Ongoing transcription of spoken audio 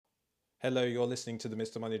Hello, you're listening to the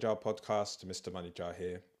Mr. Money Jar podcast. Mr. Money Jar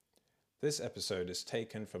here. This episode is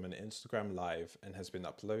taken from an Instagram Live and has been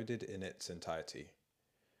uploaded in its entirety.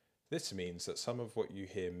 This means that some of what you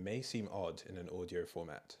hear may seem odd in an audio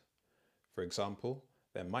format. For example,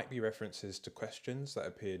 there might be references to questions that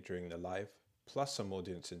appeared during the live, plus some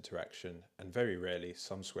audience interaction, and very rarely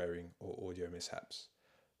some swearing or audio mishaps.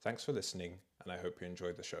 Thanks for listening, and I hope you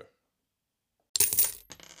enjoyed the show.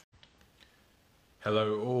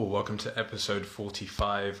 Hello all, welcome to episode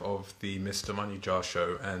 45 of the Mr. Money Jar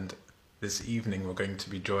show, and this evening we're going to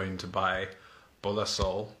be joined by Bola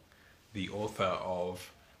Sol, the author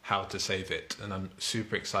of How to Save It, and I'm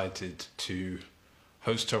super excited to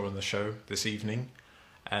host her on the show this evening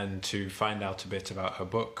and to find out a bit about her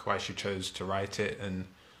book, why she chose to write it, and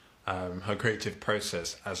her creative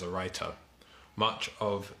process as a writer. Much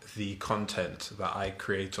of the content that I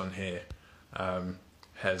create on here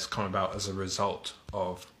has come about as a result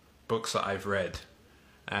of books that I've read,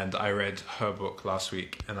 and I read her book last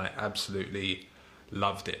week and I absolutely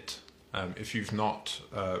loved it. If you've not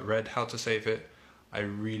read How to Save It, I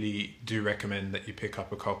really do recommend that you pick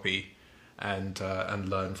up a copy and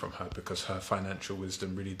learn from her, because her financial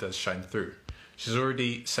wisdom really does shine through. She's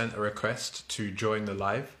already sent a request to join the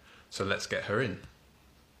live, so let's get her in.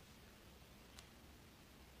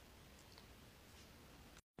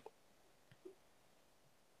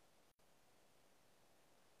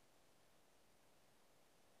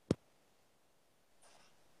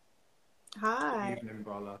 Hi, Good evening,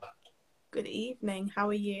 Bola. good evening. How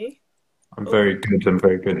are you? I'm Oh, very good, I'm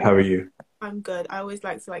very good. How are you? I'm good. I always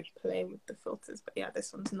like to play with the filters, but yeah,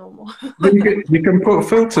 this one's normal. You can put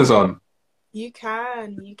filters on. You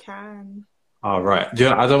can. All right.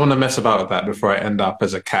 Yeah, I don't want to mess about with that before I end up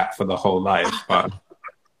as a cat for the whole life. But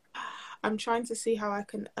I'm trying to see how I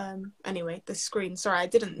can anyway, the screen. Sorry, I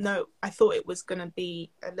didn't know. I thought it was gonna be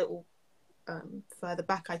a little further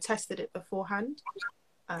back. I tested it beforehand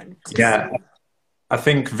to yeah, see. I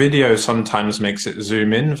think video sometimes makes it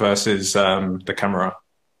zoom in versus the camera.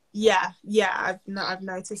 Yeah, I've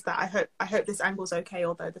noticed that. I hope this angle's okay,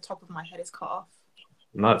 although the top of my head is cut off.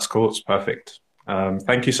 No, that's cool. It's perfect.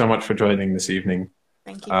 Thank you so much for joining this evening.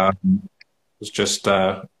 Thank you. I was just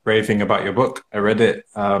raving about your book. I read it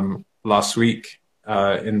last week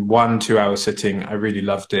in 1 2 hour sitting. I really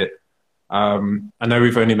loved it. I know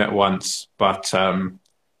we've only met once, but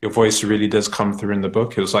your voice really does come through in the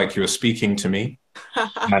book. It was like you were speaking to me.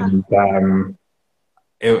 And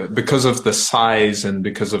because of the size and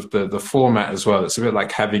because of the format as well, it's a bit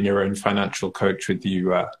like having your own financial coach with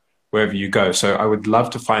you wherever you go. So I would love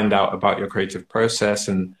to find out about your creative process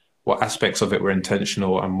and what aspects of it were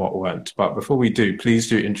intentional and what weren't. But before we do, please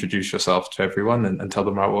do introduce yourself to everyone and tell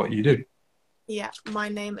them about what you do. Yeah, my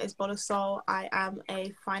name is Bola Sol. I am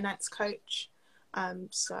a finance coach.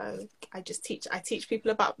 So I teach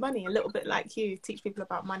people about money, a little bit like you, teach people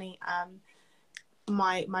about money.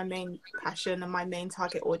 My main passion and my main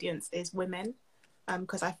target audience is women,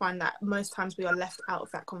 because I find that most times we are left out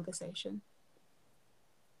of that conversation.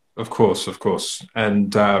 Of course, of course.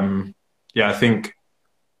 And yeah, I think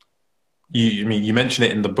you mentioned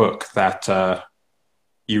it in the book that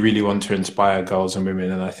you really want to inspire girls and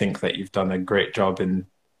women, and I think that you've done a great job in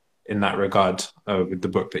that regard with the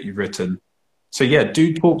book that you've written. So yeah,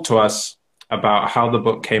 do talk to us about how the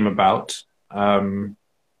book came about.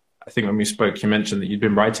 I think when we spoke, you mentioned that you'd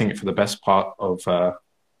been writing it for the best part of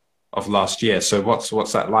last year. So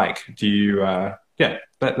what's that like? Do you yeah,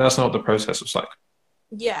 let us know what the process was like.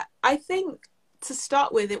 Yeah, I think to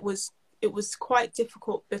start with, it was quite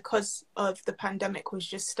difficult because of the pandemic was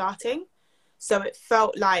just starting. So it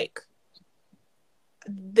felt like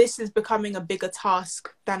this is becoming a bigger task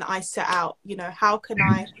than I set out. You know, how can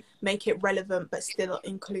I make it relevant but still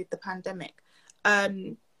include the pandemic?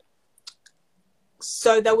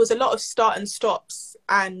 So there was a lot of start and stops,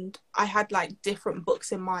 and I had different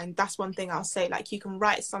books in mind. That's one thing I'll say. You can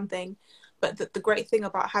write something, but the great thing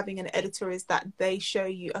about having an editor is that they show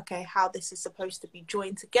you, okay, how this is supposed to be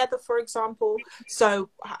joined together, for example. So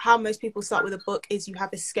how most people start with a book is you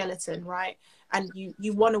have a skeleton, right? And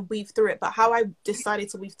you want to weave through it. But how I decided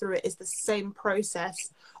to weave through it is the same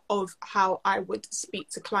process of how I would speak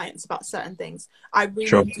to clients about certain things. I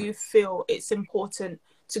Sure. really do feel it's important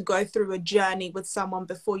to go through a journey with someone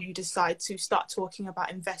before you decide to start talking about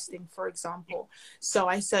investing, for example. So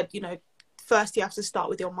I said, first you have to start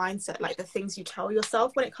with your mindset, the things you tell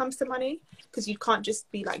yourself when it comes to money, because you can't just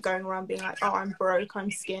be going around being like, oh, I'm broke, I'm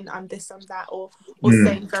skint, I'm this, I'm that, or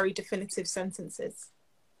saying very definitive sentences.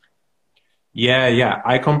 Yeah,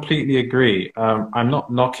 I completely agree. I'm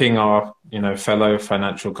not knocking our, fellow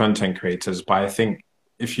financial content creators, but I think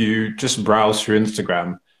if you just browse through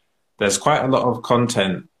Instagram, there's quite a lot of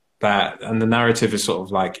content that, and the narrative is sort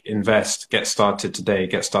of like invest, get started today,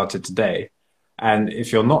 get started today. And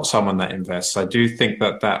if you're not someone that invests, I do think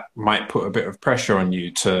that that might put a bit of pressure on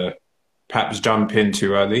you to perhaps jump in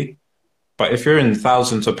too early. But if you're in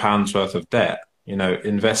thousands of pounds worth of debt, you know,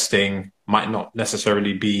 investing might not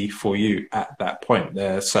necessarily be for you at that point.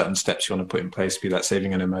 There are certain steps you want to put in place, be that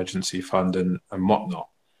saving an emergency fund and whatnot.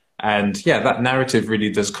 And yeah, that narrative really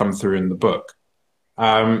does come through in the book.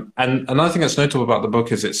 And another thing that's notable about the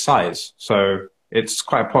book is its size. So it's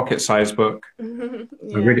quite a pocket-sized book. Yeah.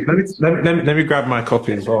 Really, let me grab my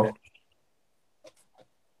copy as well.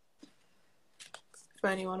 For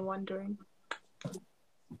anyone wondering.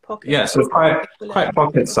 Pocket. Yeah, so it's quite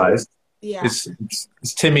pocket-sized. Yeah.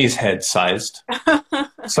 It's Timmy's head sized.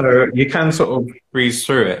 So you can sort of breeze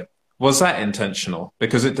through it. Was that intentional?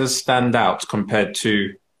 Because it does stand out compared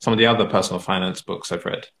to some of the other personal finance books I've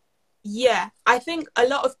read. Yeah, I think a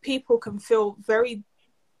lot of people can feel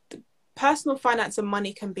personal finance and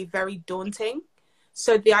money can be very daunting.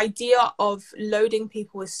 So the idea of loading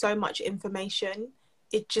people with so much information,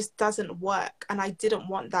 it just doesn't work. And I didn't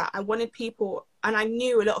want that. I wanted people, and I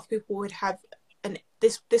knew a lot of people would have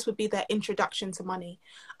this would be their introduction to money.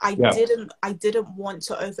 I didn't want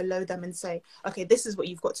to overload them and say, okay, this is what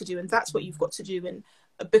you've got to do and that's what you've got to do, and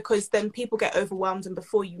because then people get overwhelmed and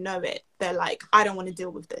before you know it, they're like, I don't want to deal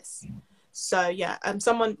with this. So yeah,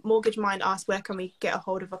 someone, Mortgage Mind, asked where can we get a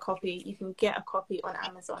hold of a copy. You can get a copy on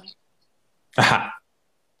Amazon. I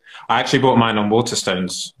actually bought mine on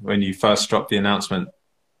Waterstones when you first dropped the announcement.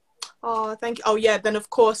 Oh, thank you. Oh yeah, then of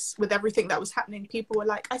course with everything that was happening, people were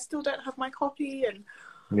like, I still don't have my copy, and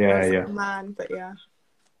yeah, man, but yeah.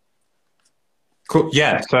 Cool.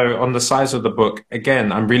 Yeah, so on the size of the book,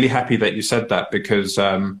 again, I'm really happy that you said that because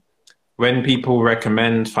when people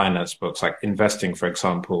recommend finance books, like investing, for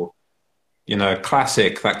example, you know, a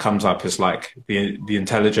classic that comes up is like The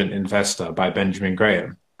Intelligent Investor by Benjamin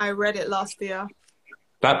Graham. I read it last year.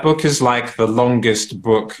 That book is like the longest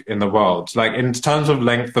book in the world. Like in terms of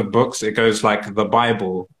length of books, it goes like the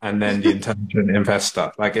Bible and then The Intelligent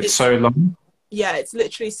Investor. Like it's so long. Yeah, it's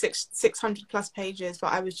literally 600 plus pages,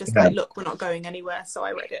 but I was just like, look, we're not going anywhere. So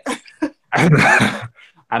I read it.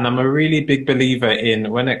 And I'm a really big believer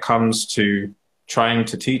in when it comes to trying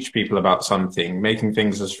to teach people about something, making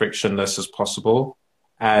things as frictionless as possible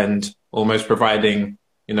and almost providing,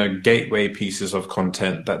 you know, gateway pieces of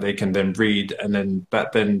content that they can then read and then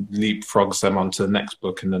that then leapfrogs them onto the next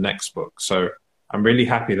book and the next book. So I'm really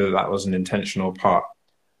happy that that was an intentional part.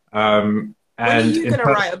 When are you going to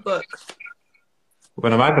write a book?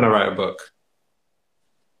 When am I going to write a book?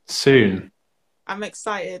 Soon. I'm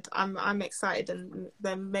excited. I'm excited, and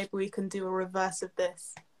then maybe we can do a reverse of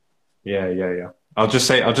this. Yeah. I'll just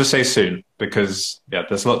say soon because yeah,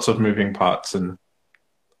 there's lots of moving parts and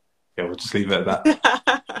yeah, we'll just leave it at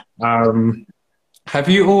that. Have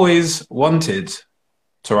you always wanted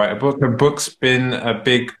to write a book? Have books been a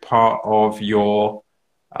big part of your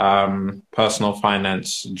personal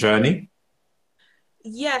finance journey?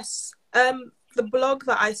 Yes. The blog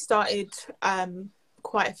that I started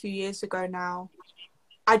quite a few years ago now,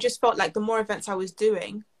 I just felt like the more events I was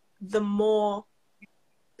doing, the more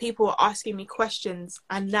people were asking me questions,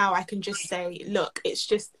 and now I can just say, look,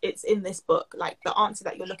 it's in this book. Like the answer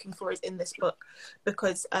that you're looking for is in this book,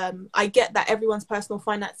 because I get that everyone's personal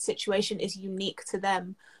finance situation is unique to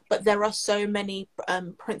them, but there are so many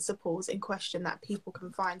principles in question that people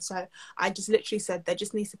can find. So I just literally said there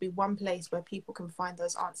just needs to be one place where people can find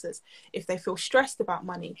those answers. If they feel stressed about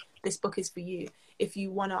money, this book is for you. If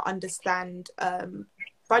you want to understand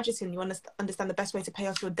budgeting, you want to understand the best way to pay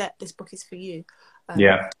off your debt, this book is for you.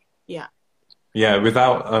 Yeah,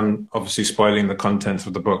 without obviously spoiling the contents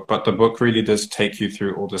of the book, but the book really does take you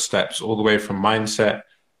through all the steps, all the way from mindset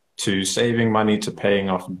to saving money to paying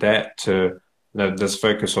off debt to, you know, there's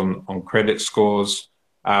focus on credit scores.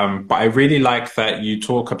 But I really like that you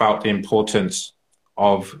talk about the importance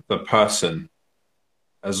of the person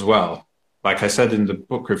as well. Like I said in the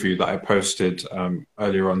book review that I posted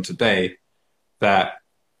earlier on today, that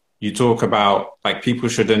you talk about like people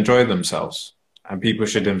should enjoy themselves and people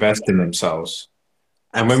should invest in themselves.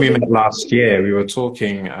 And when we met last year, we were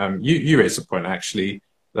talking, you raised a point actually,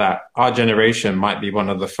 that our generation might be one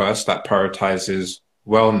of the first that prioritizes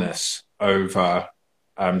wellness over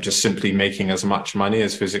just simply making as much money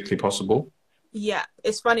as physically possible. Yeah,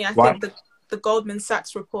 it's funny. I think the Goldman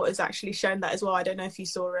Sachs report has actually shown that as well. I don't know if you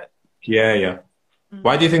saw it. Yeah.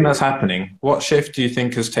 Why do you think that's happening? What shift do you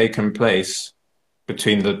think has taken place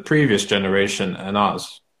between the previous generation and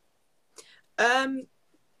ours?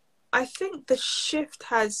 I think the shift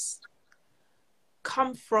has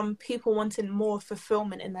come from people wanting more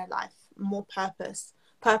fulfillment in their life, more purpose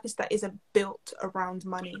that isn't built around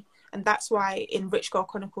money. And that's why in Rich Girl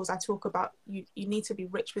Chronicles, I talk about you need to be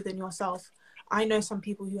rich within yourself. I know some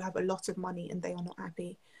people who have a lot of money and they are not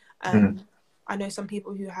happy. I know some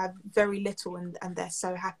people who have very little and they're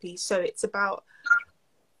so happy. So it's about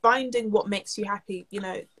finding what makes you happy. You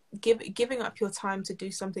know, giving up your time to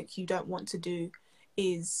do something you don't want to do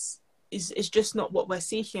is just not what we're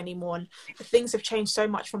seeking anymore. And things have changed so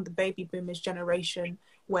much from the baby boomers generation,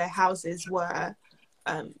 where houses were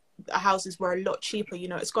a lot cheaper. You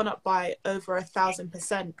know, it's gone up by over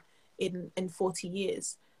 1,000% in 40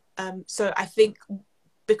 years. So I think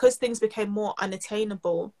because things became more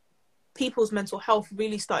unattainable, people's mental health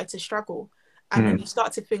really started to struggle. And then you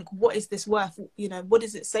start to think, what is this worth? You know, what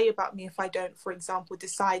does it say about me if I don't, for example,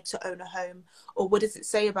 decide to own a home? Or what does it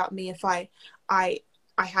say about me if I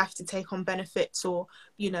have to take on benefits, or,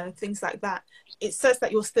 you know, things like that? It says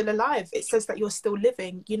that you're still alive. It says that you're still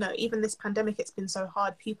living. You know, even this pandemic, it's been so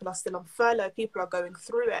hard. People are still on furlough. People are going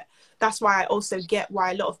through it. That's why I also get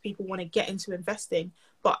why a lot of people want to get into investing.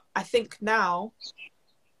 But I think now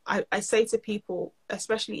I say to people,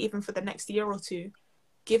 especially even for the next year or two,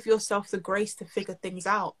 give yourself the grace to figure things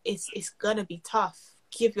out. It's going to be tough.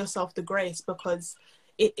 Give yourself the grace, because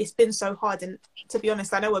it's been so hard. And to be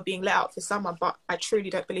honest, I know we're being let out for summer, but I truly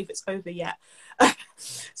don't believe it's over yet.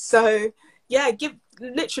 So yeah, give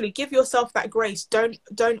yourself that grace. Don't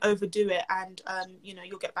overdo it, and you know,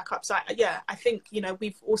 you'll get back up. So I think, you know,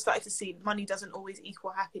 we've all started to see money doesn't always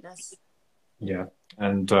equal happiness. Yeah.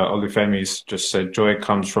 And Olufemi's just said, joy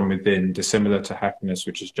comes from within, dissimilar to happiness,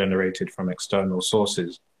 which is generated from external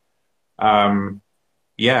sources. Another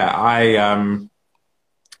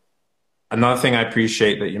thing I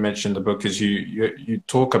appreciate that you mentioned in the book is you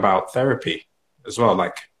talk about therapy as well,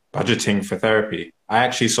 like budgeting for therapy. I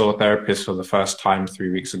actually saw a therapist for the first time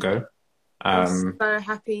 3 weeks ago. I'm so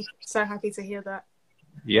happy to hear that.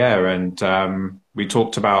 Yeah, and we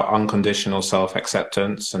talked about unconditional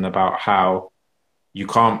self-acceptance and about how you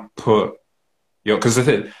can't put because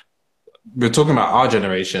we're talking about our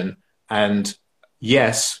generation, and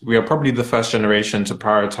yes, we are probably the first generation to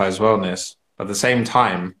prioritize wellness, but at the same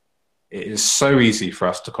time, it is so easy for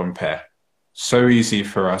us to compare, so easy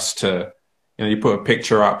for us to, you know, you put a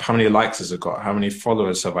picture up, how many likes has it got? How many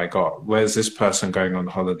followers have I got? Where's this person going on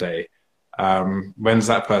holiday? When's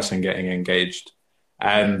that person getting engaged?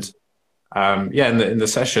 And in the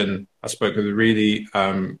session, I spoke with a really,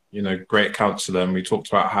 great counselor, and we talked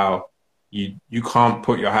about how you can't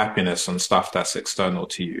put your happiness on stuff that's external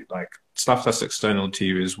to you. Like, stuff that's external to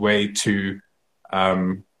you is way too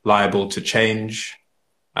liable to change.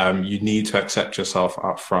 You need to accept yourself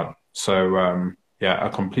up front. So, I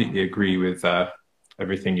completely agree with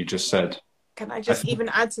everything you just said. Can I just even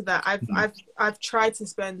add to that? I've tried to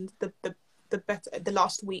spend the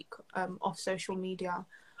last week off social media,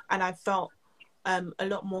 and I felt a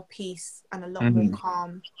lot more peace and a lot more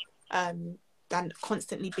calm than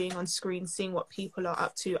constantly being on screen, seeing what people are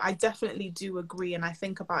up to. I definitely do agree, and I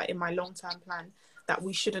think about in my long-term plan that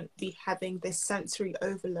we shouldn't be having this sensory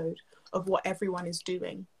overload of what everyone is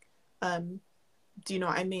doing. Do you know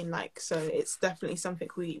what I mean? Like, so it's definitely something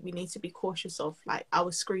we need to be cautious of, like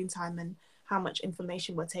our screen time and how much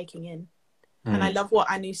information we're taking in. And I love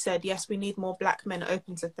what Anu said. Yes, we need more Black men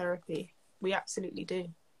open to therapy. We absolutely do.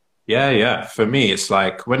 Yeah. For me, it's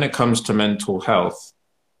like when it comes to mental health,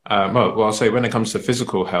 I'll say when it comes to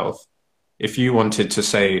physical health, if you wanted to,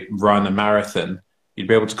 say, run a marathon, you'd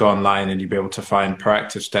be able to go online and you'd be able to find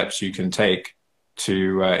proactive steps you can take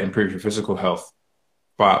to improve your physical health.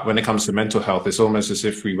 But when it comes to mental health, it's almost as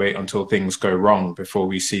if we wait until things go wrong before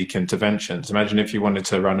we seek interventions. Imagine if you wanted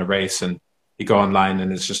to run a race and you go online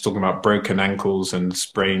and it's just talking about broken ankles and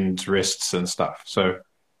sprained wrists and stuff. So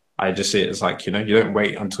I just see it as like, you know, you don't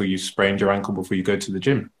wait until you sprained your ankle before you go to the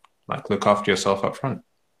gym. Like, look after yourself up front.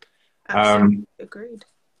 Absolutely agreed.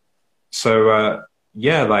 So,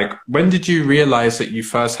 like, when did you realize that you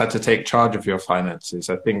first had to take charge of your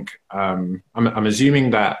finances? I think I'm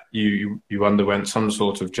assuming that you underwent some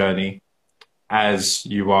sort of journey as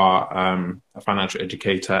you are a financial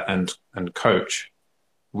educator and coach.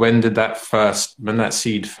 When did that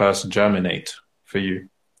seed first germinate for you?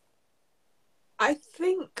 I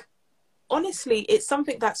think, honestly, it's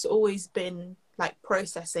something that's always been like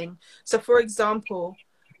processing. So, for example,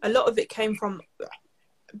 a lot of it came from,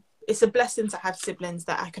 it's a blessing to have siblings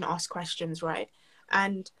that I can ask questions, right?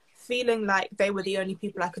 And feeling like they were the only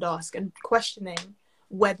people I could ask, and questioning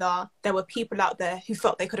whether there were people out there who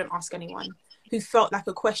felt they couldn't ask anyone, who felt like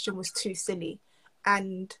a question was too silly.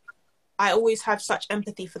 And I always have such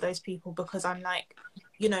empathy for those people, because I'm like,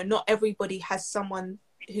 you know, not everybody has someone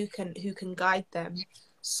who can guide them.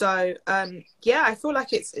 So yeah, I feel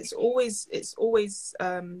like it's always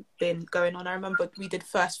been going on. I remember we did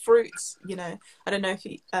first fruits, you know. I don't know if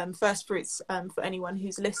you, first fruits, for anyone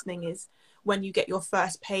who's listening, is when you get your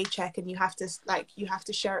first paycheck and you have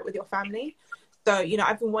to share it with your family. So, you know,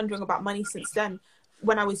 I've been wondering about money since then.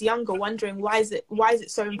 When I was younger, wondering why is it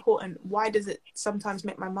so important? Why does it sometimes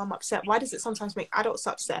make my mum upset? Why does it sometimes make adults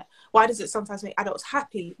upset? Why does it sometimes make adults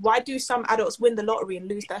happy? Why do some adults win the lottery and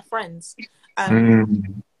lose their friends?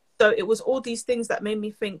 So it was all these things that made me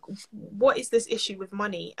think, what is this issue with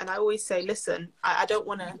money? And I always say, listen, I don't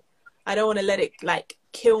want to let it like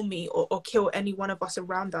kill me or kill any one of us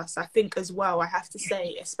around us. I think as well, I have to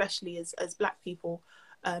say, especially as Black people,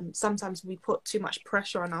 sometimes we put too much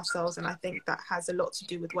pressure on ourselves, and I think that has a lot to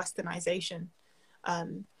do with westernization.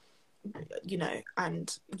 You know,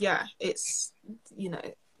 and yeah, it's, you know,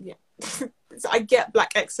 yeah. So I get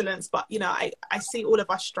Black excellence, but you know, I see all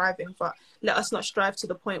of us striving, but let us not strive to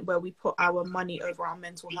the point where we put our money over our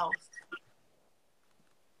mental health.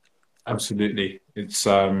 Absolutely. It's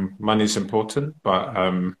money's important,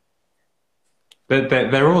 but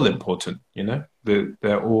they're all important, you know.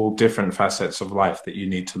 They're all different facets of life that you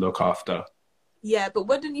need to look after. Yeah, but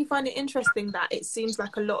wouldn't you find it interesting that it seems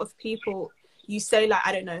like a lot of people, you say like,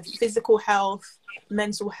 I don't know, physical health,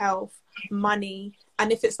 mental health, money,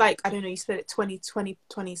 and if it's like, I don't know, you split it 20, 20,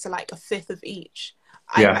 20, so like a fifth of each.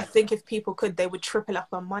 Yeah. I think if people could, they would triple up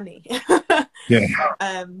on money. Yeah.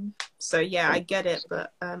 So yeah, I get it,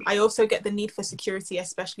 but I also get the need for security,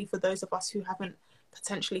 especially for those of us who haven't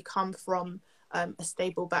potentially come from a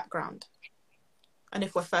stable background, and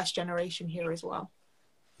if we're first generation here as well.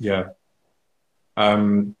 Yeah.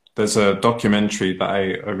 There's a documentary that I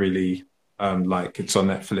really like. It's on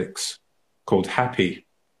Netflix called Happy,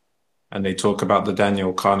 and they talk about the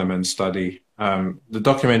Daniel Kahneman study. The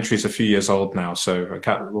documentary is a few years old now, so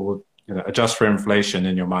we'll, you know, adjust for inflation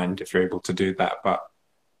in your mind if you're able to do that. But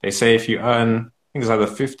they say if you earn, I think it's either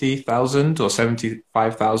 50,000 or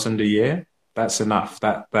 75,000 a year, that's enough.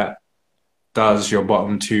 That does your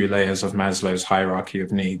bottom two layers of Maslow's hierarchy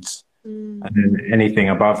of needs. And then anything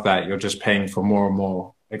above that, you're just paying for more and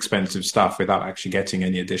more expensive stuff without actually getting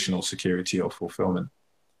any additional security or fulfillment.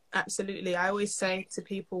 Absolutely. I always say to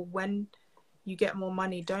people, when you get more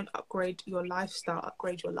money, don't upgrade your lifestyle,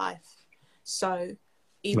 upgrade your life. So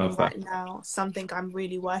even right now, something I'm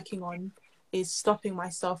really working on is stopping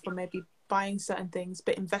myself from maybe buying certain things,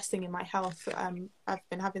 but investing in my health. I've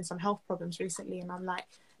been having some health problems recently, and I'm like,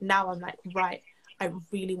 right, I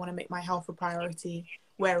really want to make my health a priority.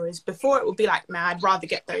 Whereas before it would be like, man, I'd rather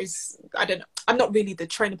get those, I don't know, I'm not really the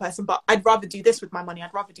trainer person, but I'd rather do this with my money.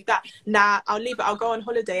 I'd rather do that. Nah, I'll leave it. I'll go on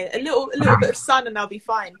holiday, a little bit of sun, and I'll be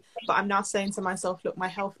fine. But I'm now saying to myself, look, my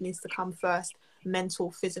health needs to come first: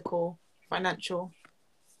 mental, physical, financial.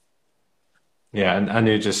 Yeah, and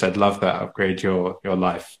you just said, love that. Upgrade your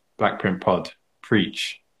life. Blackprint Pod,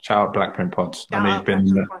 preach. Shout out Blackprint Pods. I know you've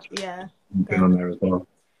been on there as well.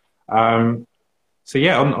 So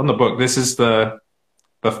yeah, on the book, this is the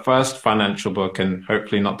first financial book, and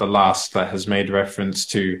hopefully not the last, that has made reference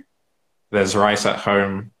to there's rice at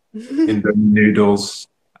home, in the noodles,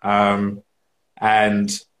 and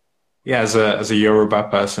yeah, as a Yoruba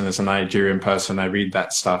person, as a Nigerian person, I read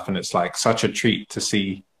that stuff, and it's like such a treat to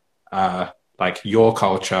see like your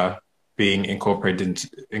culture being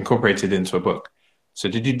incorporated into a book. So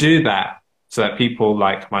did you do that so that people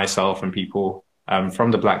like myself and people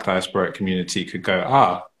from the Black diasporic community could go,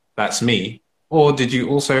 ah, that's me? Or did you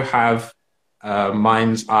also have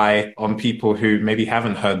mind's eye on people who maybe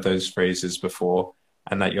haven't heard those phrases before,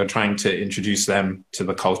 and that you're trying to introduce them to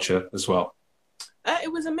the culture as well?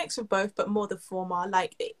 It was a mix of both, but more the former.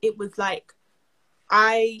 Like it was like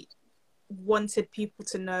I wanted people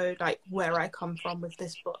to know like where I come from with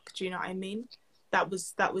this book. Do you know what I mean? That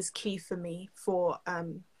was key for me. For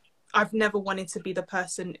I've never wanted to be the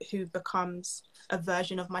person who becomes a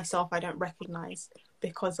version of myself I don't recognize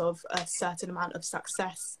because of a certain amount of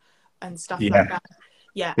success and stuff like that.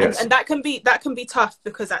 Yeah, yes. and that can be tough,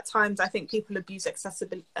 because at times I think people abuse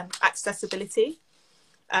accessibility.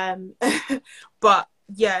 But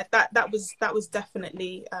yeah, that was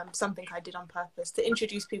definitely something I did on purpose, to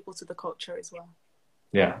introduce people to the culture as well.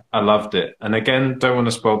 Yeah, I loved it. And again, don't want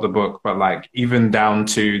to spoil the book, but like even down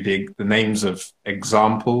to the names of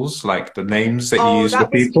examples, like the names that you use for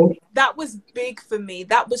people. That was big for me.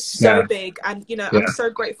 That was so big. And, you know, I'm so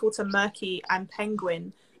grateful to Murky and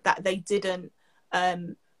Penguin that they didn't,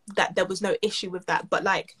 that there was no issue with that. But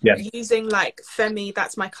like using like Femi,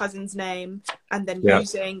 that's my cousin's name. And then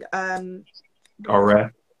using,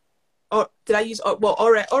 Ore. Or did I use, well,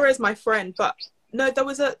 Ore is my friend, but No, there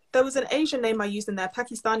was an Asian name I used in there,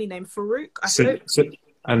 Pakistani name, Farouk. I Sa- hope. Sa-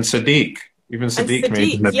 and Sadiq, even And Sadiq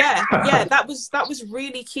made Sadiq, the yeah, yeah, that was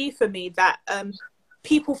really key for me. That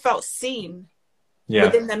people felt seen yeah,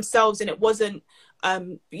 within themselves, and it wasn't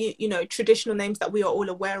you know, traditional names that we are all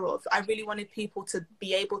aware of. I really wanted people to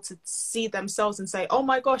be able to see themselves and say, oh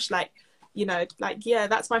my gosh, like, you know, like, yeah,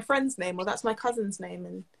 that's my friend's name or that's my cousin's name.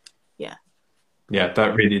 And yeah. yeah,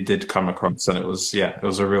 that really did come across, and it was yeah, it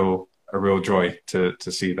was a real joy to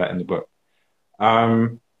see that in the book.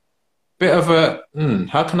 Um, bit of a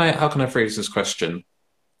how can I phrase this question?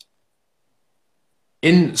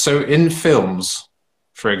 In films,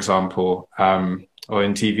 for example, or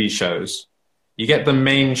in TV shows, you get the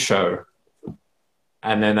main show,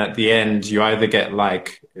 and then at the end, you either get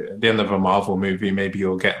like at the end of a Marvel movie, maybe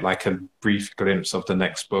you'll get like a brief glimpse of the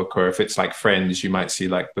next book, or if it's like Friends, you might see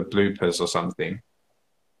like the bloopers or something.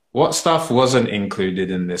 What stuff wasn't included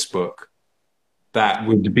in this book that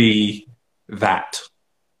would be that,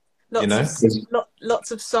 you Lots of know?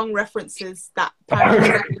 lots of song references that apparently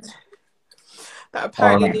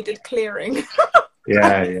All right. needed clearing.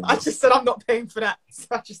 Yeah, yeah. I just said I'm not paying for that, so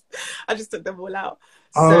I just took them all out.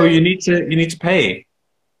 Oh, So you need to pay.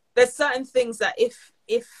 there's certain things that if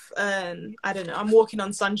I don't know, I'm walking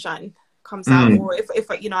on sunshine comes out, Mm, or if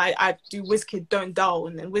you know, I do WizKid Don't Dull,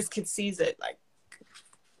 and then WizKid sees it, like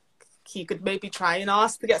he could maybe try and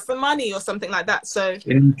ask to get some money or something like that. So I was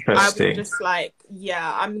interesting. just like,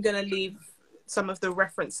 yeah, I'm gonna leave some of the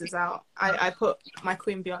references out. I put my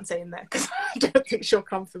Queen Beyonce in there because I don't think she'll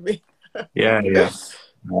come for me. Yeah, yeah.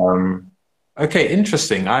 Um, okay,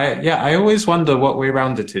 interesting. I always wonder what way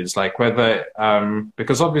round it is, like whether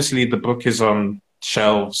because obviously the book is on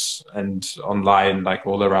shelves and online, like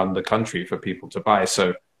all around the country for people to buy.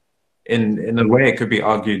 So in a way, it could be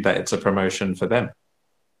argued that it's a promotion for them.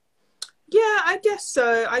 Yeah, I guess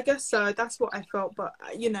so. I guess so. That's what I felt. But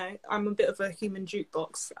you know, I'm a bit of a human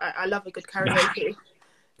jukebox. I love a good karaoke.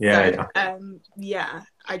 Yeah, So yeah. yeah,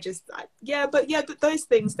 yeah, but yeah, those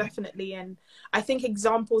things definitely. And I think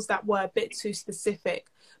examples that were a bit too specific,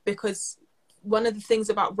 because one of the things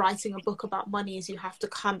about writing a book about money is you have to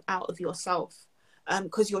come out of yourself,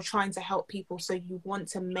 because you're trying to help people. So you want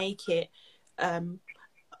to make it um,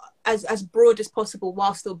 as broad as possible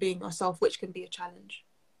while still being yourself, which can be a challenge.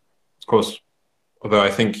 Of course. Although I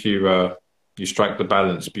think you strike the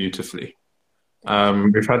balance beautifully. Thank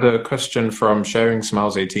you. We've had a question from Sharing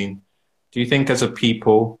Smiles 18. Do you think as a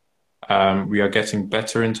people we are getting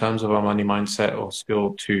better in terms of our money mindset or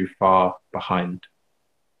still too far behind?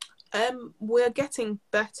 We're getting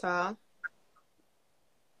better,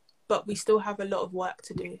 but we still have a lot of work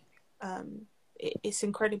to do. It's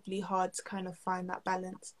incredibly hard to kind of find that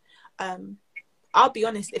balance. Um, I'll be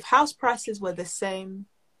honest, if house prices were the same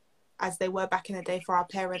as they were back in the day for our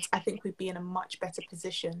parents, I think we'd be in a much better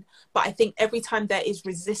position. But I think every time there is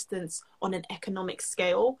resistance on an economic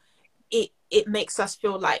scale, it makes us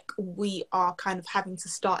feel like we are kind of having to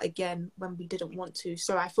start again when we didn't want to.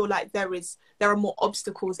 So I feel like there are more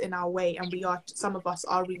obstacles in our way, and some of us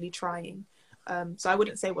are really trying. So I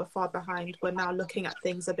wouldn't say we're far behind. We're now looking at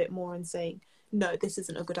things a bit more and saying, no, this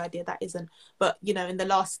isn't a good idea, that isn't. But you know,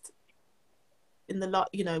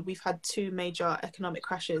 you know, we've had two major economic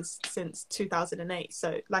crashes since 2008.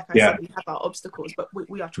 So like I Yeah. said, we have our obstacles, but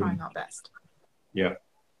we are trying our best. Yeah.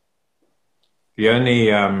 The only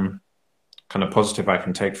kind of positive I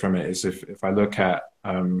can take from it is if I look at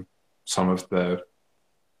some of the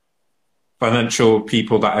financial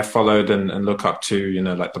people that I followed and look up to, you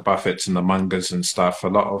know, like the Buffetts and the Mungers and stuff, a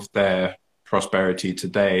lot of their prosperity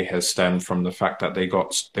today has stemmed from the fact that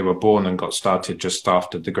they were born and got started just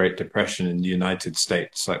after the Great Depression in the United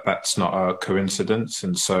States. Like that's not a coincidence.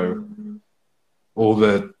 And so Mm-hmm. all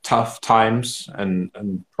the tough times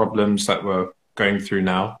and problems that we're going through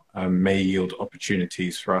now may yield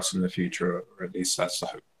opportunities for us in the future, or at least that's the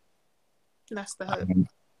hope. That's the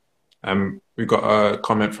hope. We've got a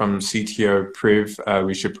comment from CTO Priv.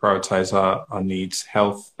 We should prioritize our needs,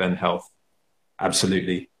 health, then health.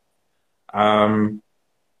 Absolutely. And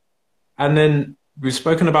then we've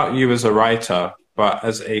spoken about you as a writer, but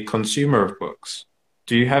as a consumer of books,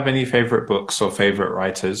 do you have any favorite books or favorite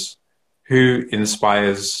writers? Who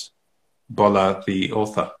inspires Bola, the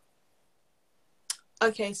author?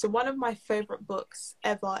 Okay, so one of my favorite books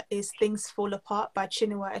ever is Things Fall Apart by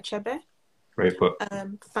Chinua Achebe. Great book.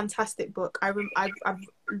 Fantastic book. I've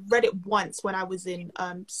read it once when I was in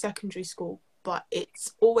secondary school, but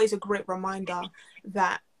it's always a great reminder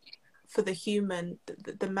that for the human,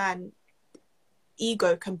 the man,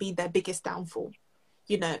 ego can be their biggest downfall,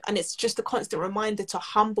 you know, and it's just a constant reminder to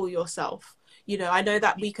humble yourself. You know, I know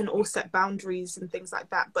that we can all set boundaries and things like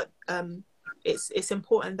that, but it's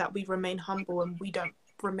important that we remain humble and we don't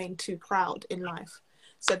remain too proud in life.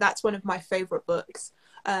 So that's one of my favorite books.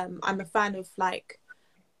 I'm a fan of like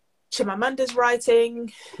Chimamanda's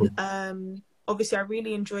writing. Obviously, I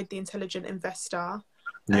really enjoyed The Intelligent Investor.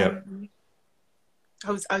 Yeah.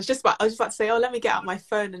 I was just about to say, oh, let me get out my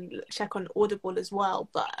phone and check on Audible as well,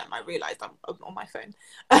 but I realised I'm on my phone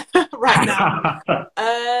right now.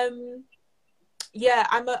 Yeah,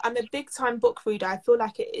 I'm a big time book reader. I feel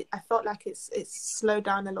like I felt like it's slowed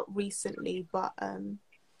down a lot recently, but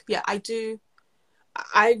yeah,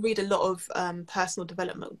 I read a lot of personal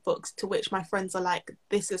development books, to which my friends are like,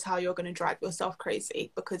 this is how you're going to drive yourself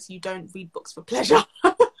crazy, because you don't read books for pleasure.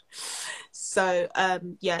 So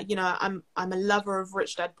yeah, you know, I'm a lover of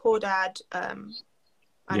Rich Dad Poor Dad.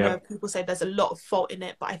 I know people say there's a lot of fault in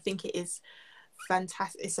it, but I think it is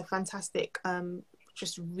fantastic. It's a fantastic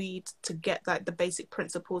just read to get like the basic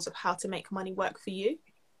principles of how to make money work for you.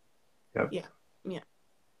 Yeah.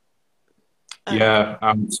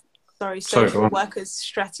 Sorry, Social Workers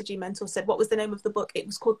Strategy Mentor said, what was the name of the book? It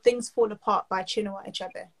was called Things Fall Apart by Chinua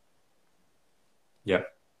Achebe. Yeah.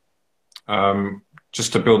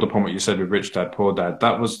 Just to build upon what you said with Rich Dad, Poor Dad,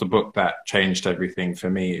 that was the book that changed everything for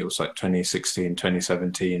me. It was like 2016,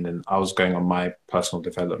 2017, and I was going on my personal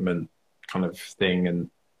development kind of thing. And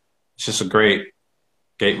it's just a great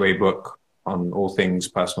gateway book on all things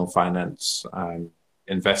personal finance,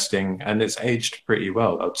 investing, and it's aged pretty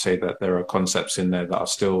well. I would say that there are concepts in there that are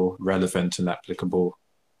still relevant and applicable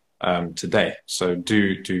today. So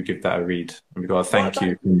do give that a read. And we've got to thank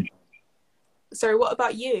you. Sorry, what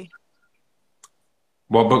about you?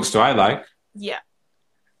 What books do I like? Yeah.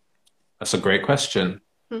 That's a great question.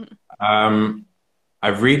 I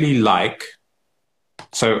really like,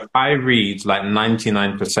 so I read like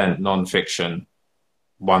 99% non-fiction,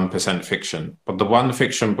 1% fiction. But the one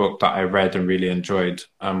fiction book that I read and really enjoyed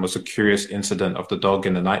was A Curious Incident of the Dog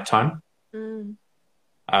in the Nighttime.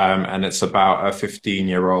 And it's about a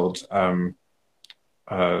 15-year-old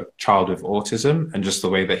child with autism, and just the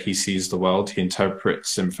way that he sees the world. He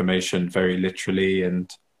interprets information very literally,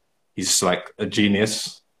 and he's like a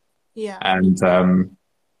genius. Yeah. And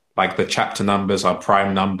like the chapter numbers are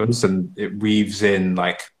prime numbers, and it weaves in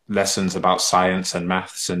like lessons about science and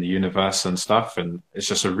maths and the universe and stuff. And it's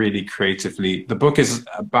just a really creatively, the book is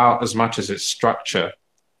about as much as its structure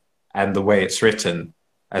and the way it's written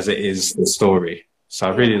as it is the story. So I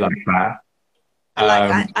really like that.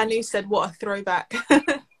 Anu said, what a throwback.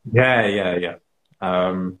 Yeah.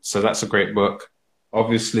 So that's a great book.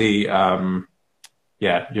 Obviously, your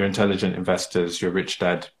Intelligent Investors, your Rich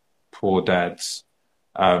Dad, Poor Dads,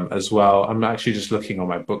 as well. I'm actually just looking on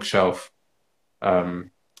my bookshelf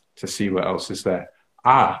to see what else is there.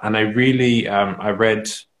 And I really, I read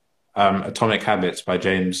Atomic Habits by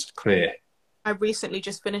James Clear. I recently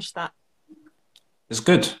just finished that. It's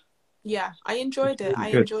good. Yeah, I enjoyed it. I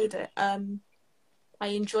enjoyed it. I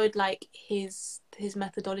enjoyed like his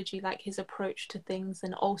methodology, like his approach to things,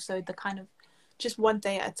 and also the kind of just one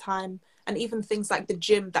day at a time, and even things like the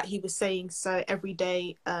gym that he was saying. So every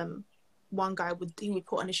day, one guy would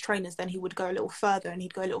put on his trainers, then he would go a little further, and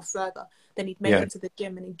he'd go a little further, then he'd make it to the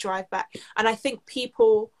gym, and he'd drive back. And I think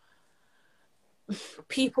people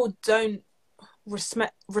don't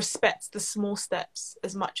respect the small steps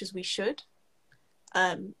as much as we should.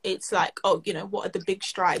 It's like, oh, you know, what are the big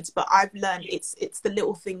strides? But I've learned it's the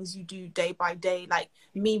little things you do day by day. Like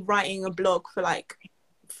me writing a blog for like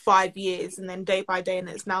 5 years, and then day by day, and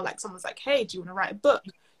it's now like someone's like, hey, do you want to write a book?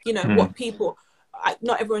 You know, what people,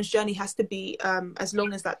 not everyone's journey has to be as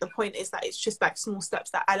long as that. The point is that it's just like small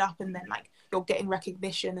steps that add up, and then like you're getting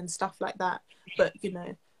recognition and stuff like that. But you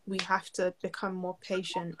know, we have to become more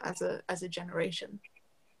patient as a generation.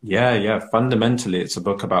 Yeah. Fundamentally, it's a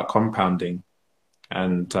book about compounding.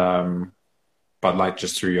 And but like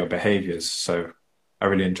just through your behaviors. So I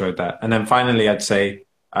really enjoyed that. And then finally, I'd say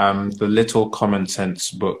the Little Common Sense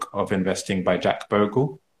book of investing by Jack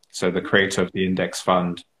Bogle. So the creator of the index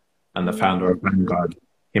fund and the founder of Vanguard.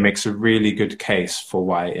 He makes a really good case for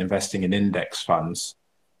why investing in index funds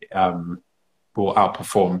will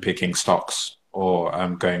outperform picking stocks or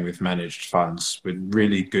going with managed funds, with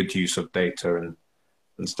really good use of data and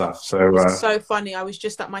stuff. So it's so funny. I was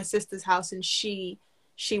just at my sister's house, and she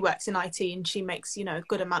works in IT, and she makes, you know, a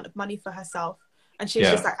good amount of money for herself, and she's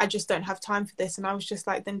just like, I just don't have time for this. And I was just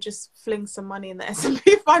like, then just fling some money in the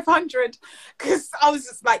S&P 500, because I was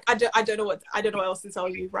just like, I don't know what else to tell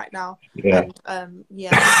you right now. And,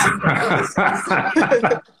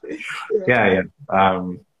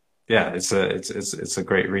 it's a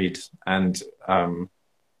great read. And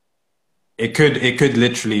it could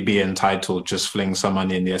literally be entitled "Just Fling Some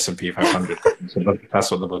Money in the S&P 500." So that's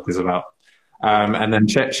what the book is about. And then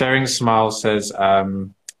Sharing Smile says,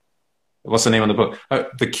 what's the name of the book? Oh,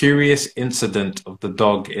 The Curious Incident of the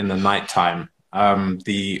Dog in the Nighttime.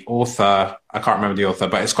 The author, I can't remember the author,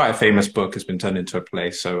 but it's quite a famous book. It's been turned into a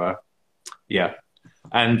play. So, yeah.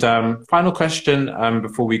 And final question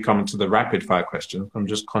before we come to the rapid fire question. I'm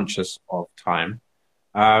just conscious of time.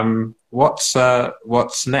 What's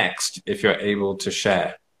next, if you're able to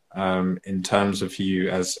share, in terms of you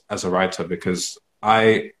as a writer? Because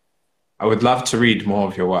I would love to read more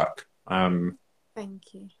of your work.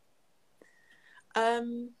 Thank you.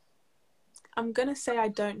 I'm gonna say I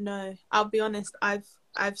don't know. I'll be honest. I've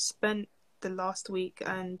spent the last week,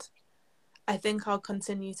 and I think I'll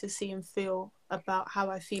continue to see and feel about how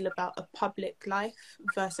I feel about a public life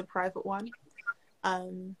versus a private one.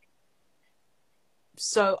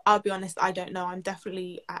 So I'll be honest, I don't know. I'm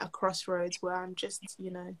definitely at a crossroads where I'm just,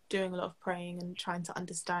 doing a lot of praying and trying to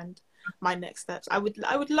understand my next steps. I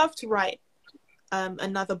would love to write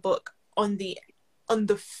another book on the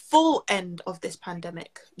full end of this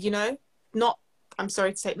pandemic, not, I'm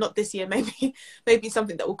sorry to say, not this year, maybe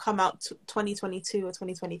something that will come out 2022 or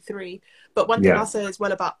 2023. But one thing I'll say as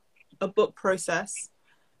well about a book process,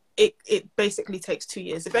 it basically takes 2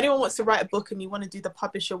 years. If anyone wants to write a book and you want to do the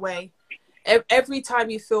publisher way, every time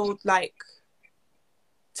you feel like,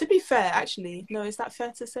 to be fair, actually, no, is that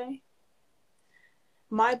fair to say?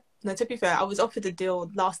 To be fair, I was offered a deal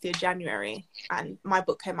last year, January, and my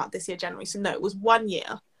book came out this year, January. So no, it was 1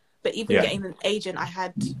 year. But even getting an agent, I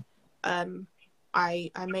had,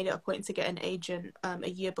 I made it a point to get an agent a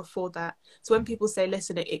year before that. So when people say,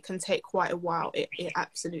 listen, it can take quite a while, it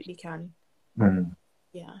absolutely can. Mm.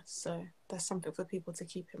 Yeah, so that's something for people to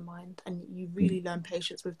keep in mind. And you really learn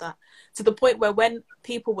patience with that. To the point where when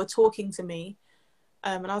people were talking to me,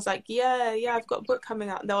 and I was like, yeah, I've got a book coming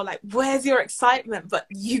out. And they were like, where's your excitement? But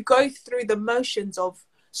you go through the motions of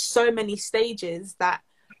so many stages that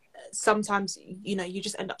sometimes, you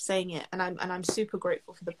just end up saying it. And I'm super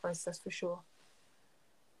grateful for the process, for sure.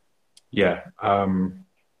 Yeah.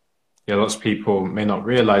 Lots of people may not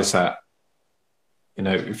realize that,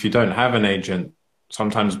 if you don't have an agent,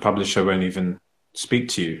 sometimes a publisher won't even speak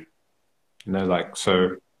to you,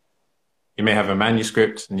 so you may have a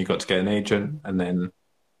manuscript and you've got to get an agent, and then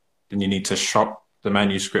you need to shop the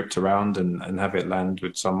manuscript around and have it land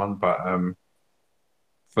with someone. But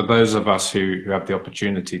for those of us who have the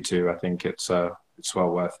opportunity to, I think it's well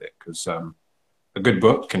worth it, because a good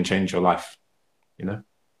book can change your life,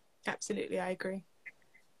 Absolutely, I agree.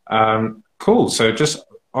 Cool. So just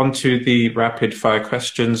onto the rapid fire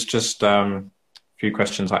questions, just few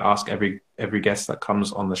questions I ask every guest that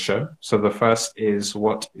comes on the show. So the first is,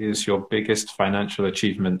 what is your biggest financial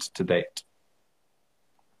achievement to date?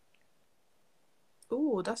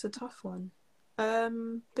 Oh, that's a tough one.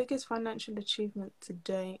 Biggest financial achievement to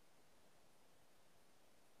date.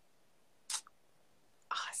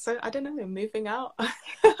 So I don't know, moving out.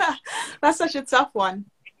 That's such a tough one.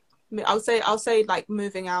 I'll say like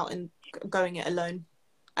moving out and going it alone.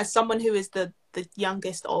 As someone who is the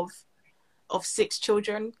youngest of 6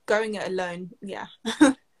 children, going it alone, yeah.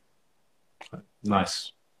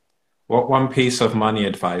 Nice. What one piece of money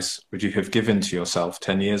advice would you have given to yourself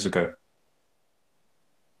 10 years ago?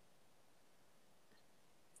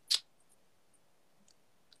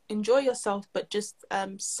 Enjoy yourself, but just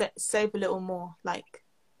save a little more. Like,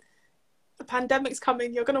 the pandemic's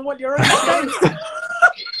coming, you're gonna want your own space.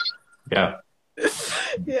 Yeah.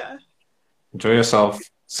 Yeah. Enjoy yourself,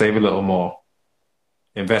 save a little more,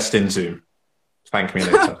 invest in Zoom. Thank me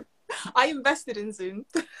later. I invested in Zoom.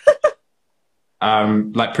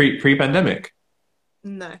 Like pre-pandemic?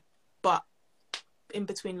 No, but in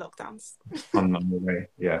between lockdowns. on the way,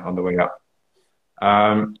 on the way up.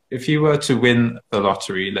 If you were to win the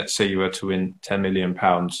lottery, let's say you were to win £10 million,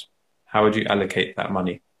 how would you allocate that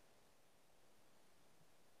money?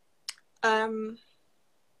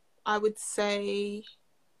 I would say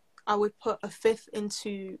I would put a fifth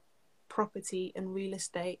into property and real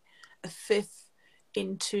estate, a fifth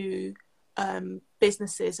into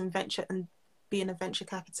businesses and venture and being a venture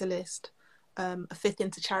capitalist, a fifth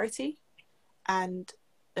into charity, and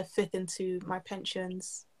a fifth into my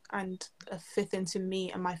pensions, and a fifth into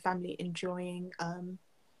me and my family enjoying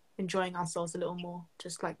ourselves a little more,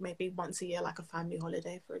 just like maybe once a year, like a family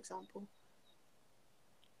holiday, for example.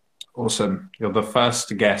 Awesome. You're the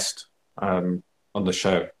first guest on the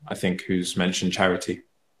show, I think, who's mentioned charity.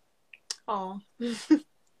 Oh.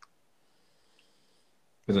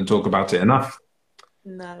 Doesn't talk about it enough.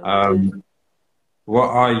 No. What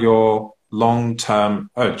are your long-term...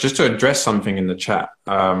 Oh, just to address something in the chat.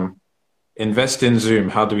 Invest in Zoom.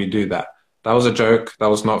 How do we do that? That was a joke. That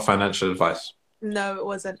was not financial advice. No, it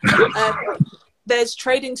wasn't. There's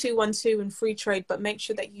Trading 212 and Free Trade, but make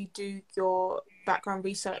sure that you do your background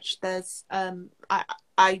research. There's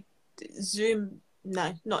I Zoom,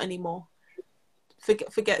 no, not anymore.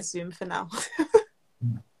 Forget Zoom for now.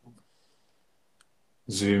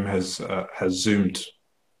 Zoom has zoomed.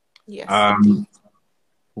 Yes, indeed.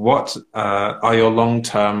 What are your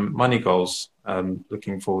long-term money goals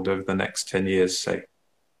looking forward over the next 10 years, say?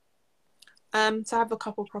 To have a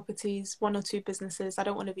couple properties, one or two businesses. I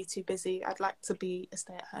don't want to be too busy. I'd like to be a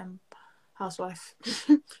stay-at-home housewife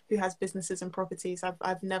who has businesses and properties.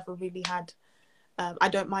 I've never really had. I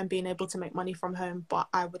don't mind being able to make money from home, but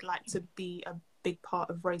I would like to be a big part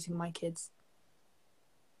of raising my kids.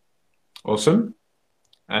 Awesome.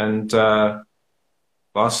 And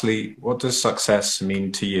lastly, what does success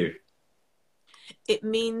mean to you? It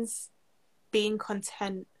means being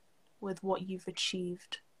content with what you've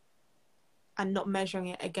achieved and not measuring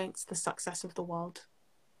it against the success of the world.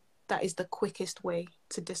 That is the quickest way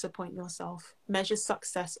to disappoint yourself. Measure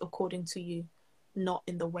success according to you, not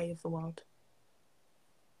in the way of the world.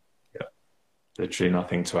 Yeah, literally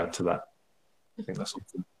nothing to add to that. I think that's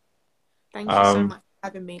awesome. Thank you so much for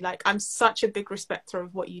having me. Like, I'm such a big respecter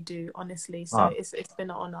of what you do, honestly. So it's been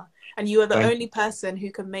an honor. And you are the only person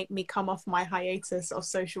who can make me come off my hiatus of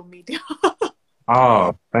social media.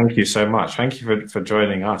 Oh, thank you so much. Thank you for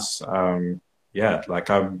joining us. Yeah, like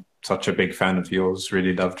I'm such a big fan of yours.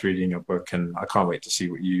 Really loved reading your book, and I can't wait to see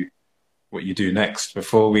what you do next.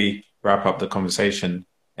 Before we wrap up the conversation,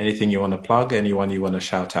 anything you want to plug? Anyone you want to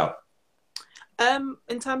shout out?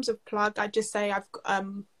 In terms of plug, I just say I've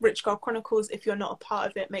Rich Girl Chronicles. If you're not a part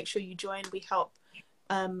of it, make sure you join. We help.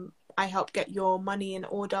 I help get your money in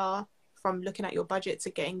order, from looking at your budget to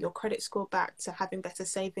getting your credit score back to having better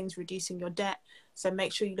savings, reducing your debt. So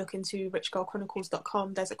make sure you look into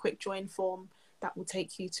richgirlchronicles.com. There's a quick join form that will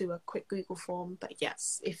take you to a quick Google form. But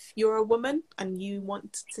yes, if you're a woman and you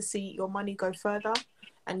want to see your money go further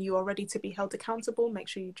and you are ready to be held accountable, make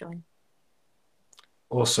sure you join.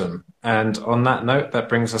 Awesome. And on that note, that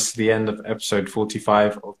brings us to the end of episode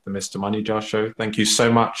 45 of the Mr. Money Jar Show. Thank you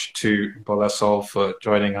so much to Bola Sol for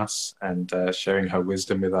joining us and sharing her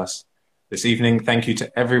wisdom with us this evening. Thank you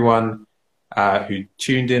to everyone who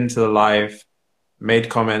tuned into the live, made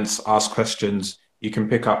comments, asked questions. You can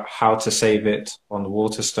pick up How to Save It on the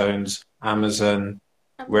Waterstones, Amazon,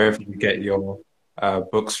 wherever you get your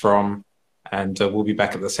books from. And we'll be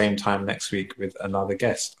back at the same time next week with another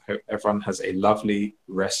guest. I hope everyone has a lovely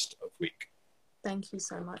rest of week. Thank you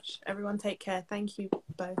so much. Everyone take care. Thank you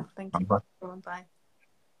both. Thank you. Bye-bye. Everyone. Bye.